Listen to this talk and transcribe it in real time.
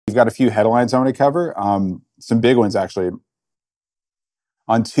We've got a few headlines I want to cover, some big ones actually.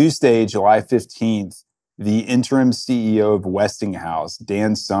 On Tuesday, July 15th, the interim CEO of Westinghouse,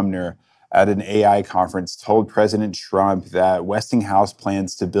 Dan Sumner, at an AI conference told President Trump that Westinghouse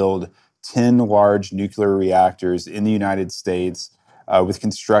plans to build 10 large nuclear reactors in the United States with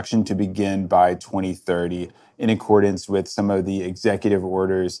construction to begin by 2030, in accordance with some of the executive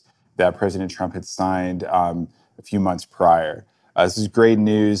orders that President Trump had signed a few months prior. This is great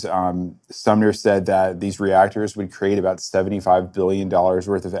news. Sumner said that these reactors would create about $75 billion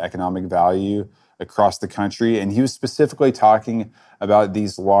worth of economic value across the country. And he was specifically talking about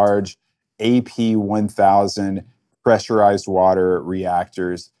these large AP1000 pressurized water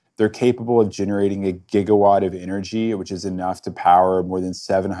reactors. They're capable of generating a gigawatt of energy, which is enough to power more than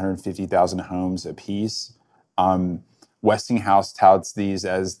 750,000 homes apiece. Westinghouse touts these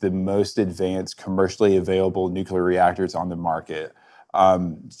as the most advanced commercially available nuclear reactors on the market.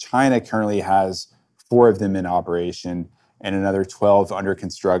 China currently has 4 of them in operation and another 12 under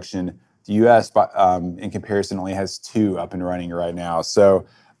construction. The U.S., in comparison, only has 2 up and running right now. So,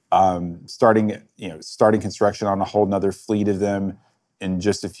 starting construction on a whole nother fleet of them in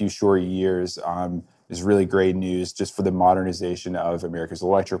just a few short years is really great news just for the modernization of America's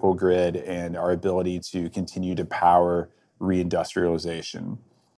electrical grid and our ability to continue to power reindustrialization.